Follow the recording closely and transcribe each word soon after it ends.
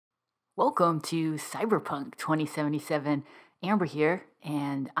Welcome to Cyberpunk 2077. Amber here,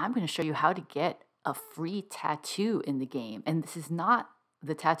 and I'm going to show you how to get a free tattoo in the game. And this is not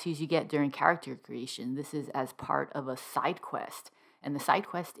the tattoos you get during character creation. This is as part of a side quest. And the side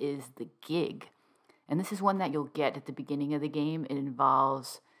quest is the gig. And this is one that you'll get at the beginning of the game. It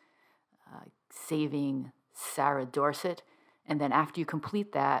involves saving Sarah Dorset. And then after you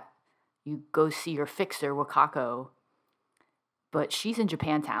complete that, you go see your fixer, Wakako, but she's in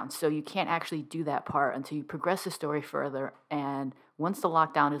Japantown, so you can't actually do that part until you progress the story further. And once the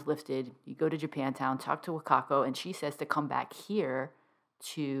lockdown is lifted, you go to Japantown, talk to Wakako, and she says to come back here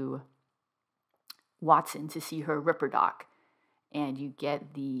to Watson to see her ripperdoc. And you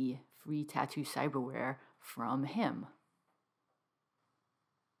get the free tattoo cyberware from him.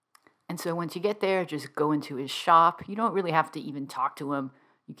 And so once you get there, just go into his shop. You don't really have to even talk to him.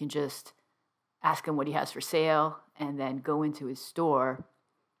 You can just ask him what he has for sale, and then go into his store,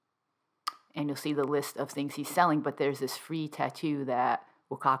 and you'll see the list of things he's selling. But there's this free tattoo that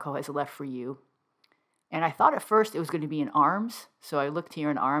Wakako has left for you. And I thought at first it was going to be in arms, so I looked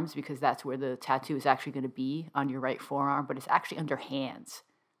here in arms because that's where the tattoo is actually going to be, on your right forearm, but it's actually under hands.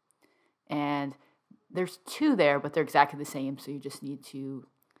 And there's two there, but they're exactly the same, so you just need to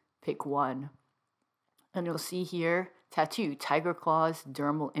pick one. And you'll see here, tattoo, Claws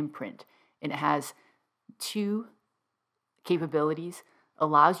Dermal Impant. And it has two capabilities,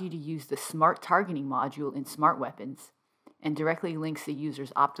 allows you to use the smart targeting module in smart weapons, and directly links the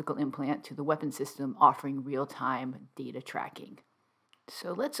user's optical implant to the weapon system, offering real-time data tracking.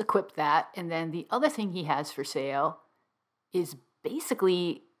 So let's equip that. And then the other thing he has for sale is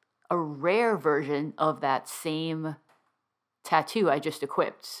basically a rare version of that same tattoo I just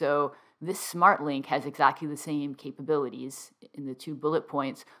equipped. So this smart link has exactly the same capabilities in the 2 bullet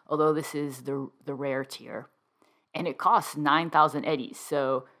points, although this is the rare tier. And it costs 9,000 eddies,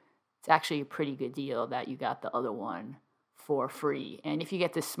 so it's actually a pretty good deal that you got the other one for free. And if you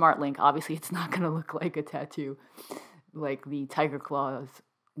get this smart link, obviously it's not going to look like a tattoo like the Tiger Claws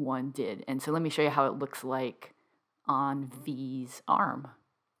one did. And so let me show you how it looks like on V's arm.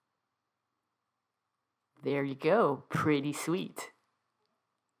 There you go, pretty sweet.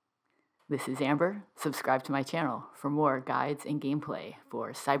 This is Amber. Subscribe to my channel for more guides and gameplay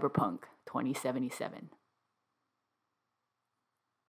for Cyberpunk 2077.